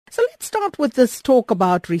let's start with this talk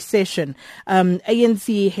about recession.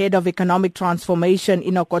 ANC head of economic transformation,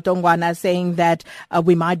 Enoch Godongwana, saying that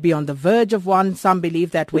we might be on the verge of one. Some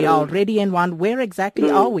believe that we are already in one. Where exactly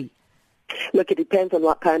are we? Look, it depends on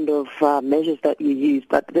what kind of measures that you use,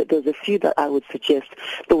 but there's a few that I would suggest.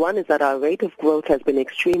 The one is that our rate of growth has been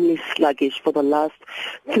extremely sluggish for the last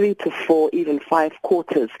 3 to 4, even 5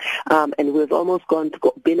 quarters, and we've almost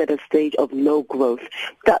been at a stage of no growth.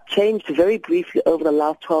 That changed very briefly over the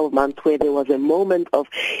last 12 months, where there was a moment of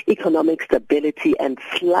economic stability and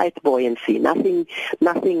slight buoyancy. Nothing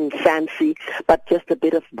fancy, but just a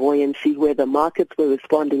bit of buoyancy, where the markets were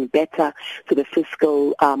responding better to the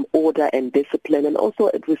fiscal order and discipline, and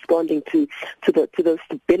also responding to the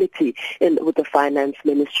stability with the finance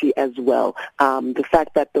ministry as well. The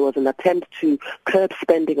fact that there was an attempt to curb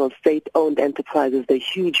spending on state-owned enterprises, the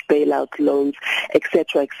huge bailout loans,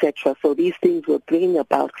 etc., etc. So these things were bringing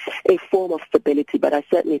about a form of stability. But I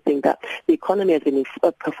certainly think that the economy has been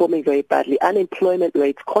performing very badly. Unemployment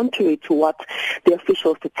rates, contrary to what the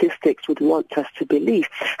official statistics would want us to believe,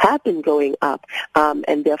 have been going up,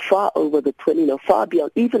 and they're far over the 20, far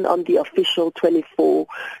beyond, even on the official 24,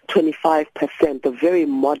 25%, a very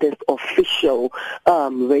modest official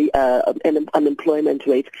unemployment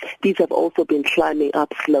rate. These have also been climbing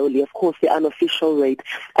up slowly. Of course, the unofficial rate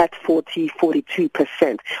at 40,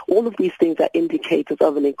 42%. All of these things are indicators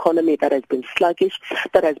of an economy that has been sluggish,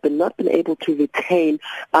 that has not been able to retain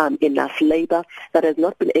enough labor, that has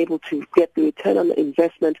not been able to get the return on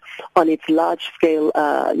investment on its large scale,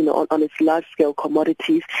 on its large scale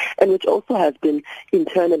commodities, and which also has been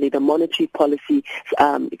internally the monetary policy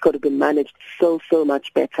could have been managed so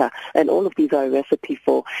much better. And all of these are a recipe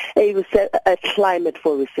for a climate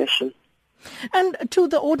for recession. And to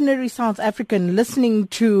the ordinary South African listening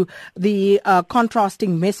to the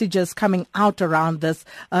contrasting messages coming out around this,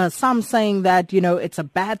 some saying that, it's a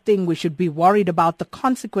bad thing, we should be worried about the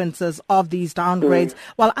consequences of these downgrades,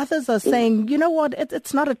 while others are saying, you know what,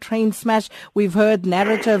 it's not a train smash. We've heard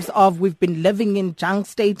narratives of we've been living in junk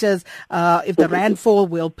status. If the rand fall,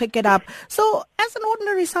 we'll pick it up. So as an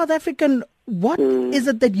ordinary South African, what is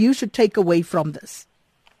it that you should take away from this?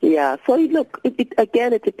 Yeah, so look,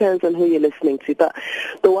 again, it depends on who you're listening to. But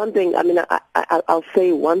the one thing, I'll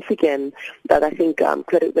say once again that I think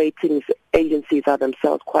credit ratings agencies are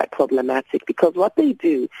themselves quite problematic, because what they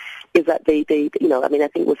do is that they I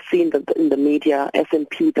think we've seen that in the media,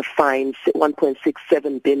 S&P defines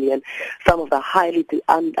 1.67 billion, some of the highly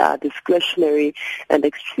discretionary and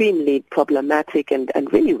extremely problematic and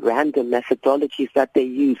really random methodologies that they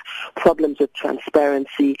use, problems with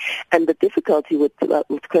transparency, and the difficulty with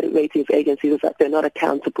credit ratings agencies is that they're not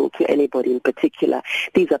accountable to anybody in particular.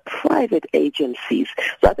 These are private agencies.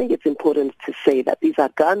 So I think it's important to say that these are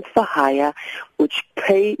guns for hire, which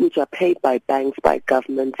are paid by banks, by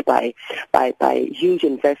governments, by huge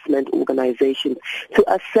investment organizations to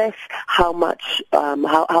assess how much,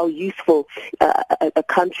 how useful a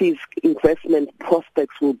country's investment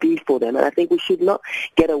prospects will be for them. And I think we should not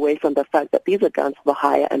get away from the fact that these are guns for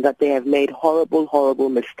hire and that they have made horrible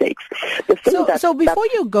mistakes. So before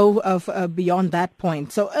you go beyond that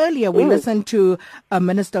point, so earlier we listened to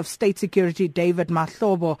Minister of State Security David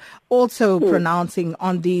Mahlobo also pronouncing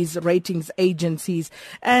on these ratings agencies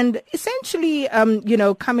and essentially,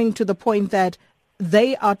 coming to the point that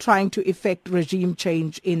they are trying to effect regime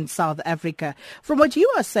change in South Africa. From what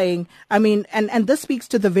you are saying, and this speaks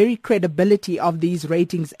to the very credibility of these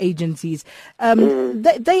ratings agencies,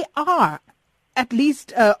 they are, at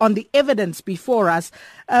least on the evidence before us,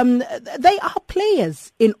 they are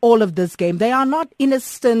players in all of this game. They are not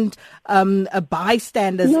innocent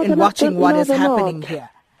bystanders in watching what is happening here.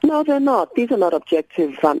 No, they're not. These are not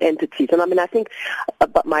objective entities. And I think,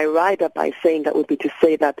 but my rider by saying that would be to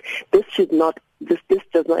say that this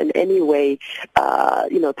does not in any way,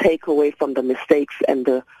 take away from the mistakes and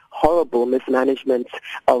the horrible mismanagement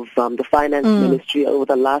of the finance ministry over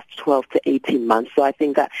the last 12 to 18 months. So I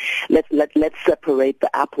think that let's separate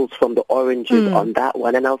the apples from the oranges on that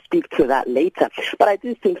one, and I'll speak to that later. But I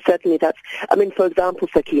do think certainly that, for example,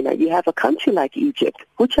 Sakina, you have a country like Egypt,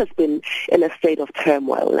 which has been in a state of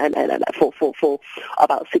turmoil and for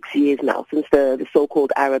about 6 years now, since the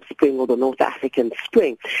so-called Arab Spring or the North African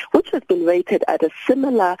Spring, which has been rated at a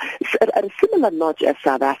similar notch as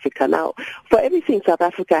South Africa. Now, for everything South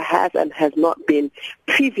Africa has and has not been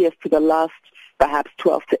previous to the last perhaps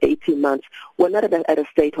 12 to 18 months, we're not at a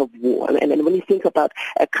state of war. And when you think about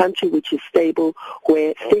a country which is stable,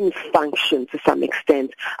 where things function to some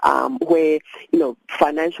extent, where,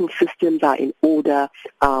 financial systems are in order,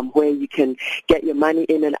 where you can get your money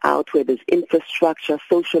in and out, where there's infrastructure,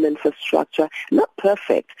 social infrastructure, not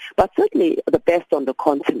perfect, but certainly the best on the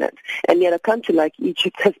continent. And yet a country like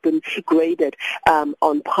Egypt has been graded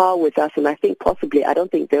on par with us, and I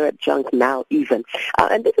don't think they're at junk now even.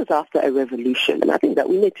 And this is after a revolution, and I think that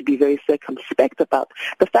we need to be very circumspect about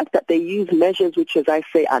the fact that they use measures which, as I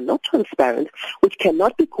say, are not transparent, which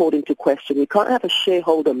cannot be called into question. You can't have a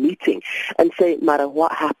shareholder meeting and say, no matter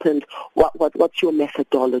what happened, what's your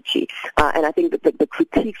methodology? And I think that the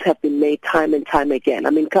critiques have been made time and time again. I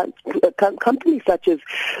mean, companies such as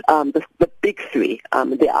the big three,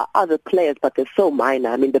 there are other players, but they're so minor.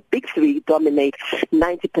 I mean, the big three dominate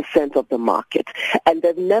 90% of the market. And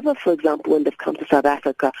they've never, for example, when they've come to South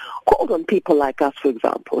Africa, called on people like us, for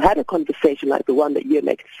example, had a conversation like the one that you're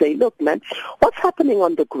making to say, look, man, what's happening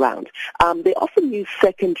on the ground? They often use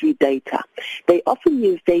secondary data. They often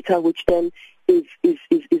use data which then is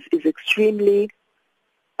extremely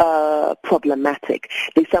problematic.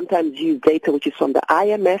 They sometimes use data which is from the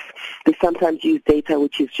IMF. They sometimes use data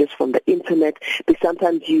which is just from the internet. They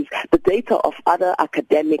sometimes use the data of other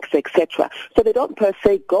academics, etc. So they don't per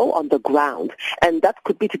se go on the ground, and that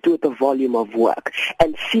could be to do with the volume of work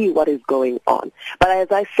and see what is going on. But as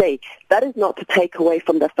I say, that is not to take away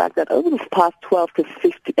from the fact that over the past 12 to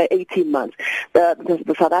 18 months,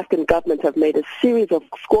 the South African government have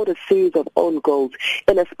scored a series of own goals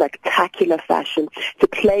in a spectacular fashion to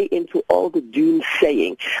play into all the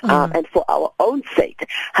doomsaying, and for our own sake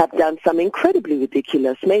have done made some incredibly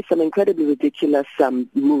ridiculous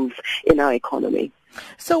moves in our economy.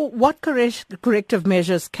 So what corrective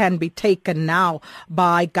measures can be taken now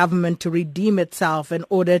by government to redeem itself in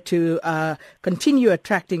order to continue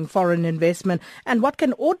attracting foreign investment? And what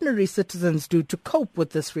can ordinary citizens do to cope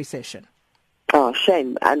with this recession? Oh,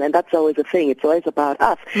 shame. And that's always the thing. It's always about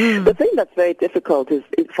us. The thing that's very difficult is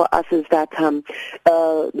for us is that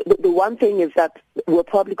the one thing is that we're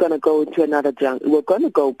probably going to go into another we're going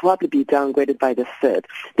to probably be downgraded by the third.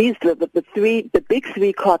 The big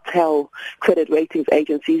three cartel credit ratings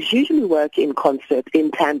agencies usually work in concert,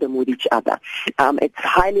 in tandem with each other. It's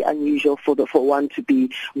highly unusual for one to be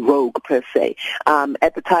rogue per se.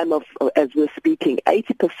 At the time as we're speaking,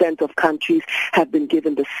 80% of countries have been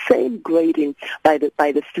given the same grading by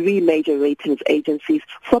the three major ratings agencies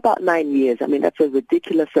for about 9 years. I mean, that's a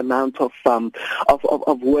ridiculous amount of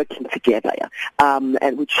working together,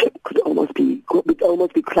 and which could almost be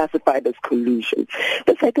classified as collusion.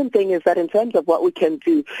 The second thing is that in terms of what we can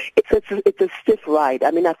do, it's a stiff ride.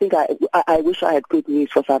 I mean, I think I wish I had good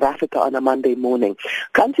news for South Africa on a Monday morning.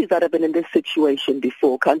 Countries that have been in this situation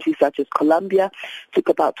before, countries such as Colombia, took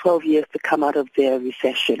about 12 years to come out of their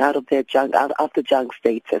recession, out of the junk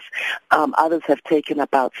status. Others have taken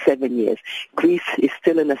about 7 years. Greece is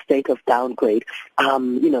still in a state of downgrade.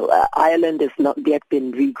 Ireland has not yet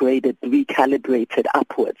been recalibrated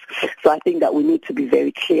upwards. So I think that we need to be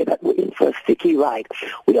very clear that we're in for a sticky ride.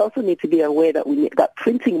 We also need to be aware that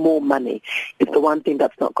printing more money is the one thing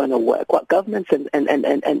that's not going to work. What governments and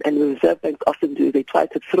the Reserve Bank often do, they try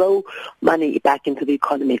to throw money back into the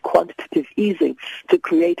economy, quantitative easing, to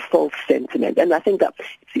create false sentiment. And I think that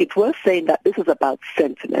it's worth saying that this is about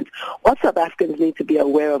sentiment. What South Africans need to be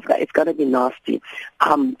aware of that it's going to be nasty.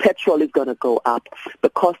 Petrol is going to go up. The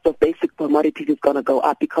cost of basic commodities is going to go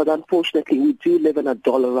up because, unfortunately, we do live in a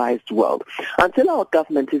dollarized world. Until our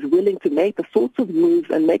government is willing to make the sorts of moves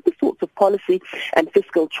and make the sorts of policy and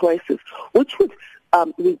fiscal choices which would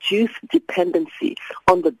reduce dependency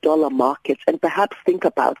on the dollar markets and perhaps think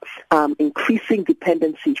about increasing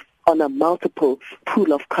dependency on a multiple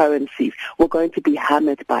pool of currencies, we're going to be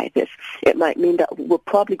hammered by this. It might mean that we're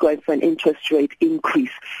probably going for an interest rate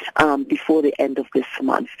increase before the end of this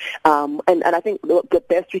month. And I think the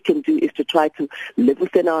best we can do is to try to live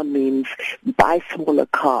within our means, buy smaller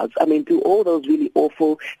cars. I mean, do all those really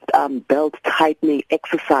awful belt-tightening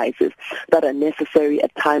exercises that are necessary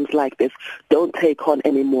at times like this. Don't take on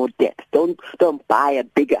any more debt. Don't buy a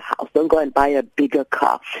bigger house. Don't go and buy a bigger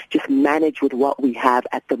car. Just manage with what we have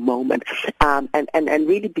at the moment. And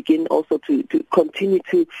really begin also to continue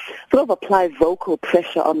to sort of apply vocal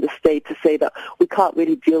pressure on the state to say that we can't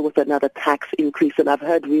really deal with another tax increase. And I've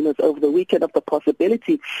heard rumors over the weekend of the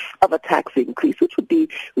possibility of a tax increase, which would be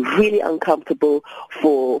really uncomfortable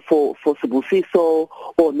for Sibusiso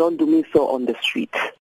or Nondumiso on the street.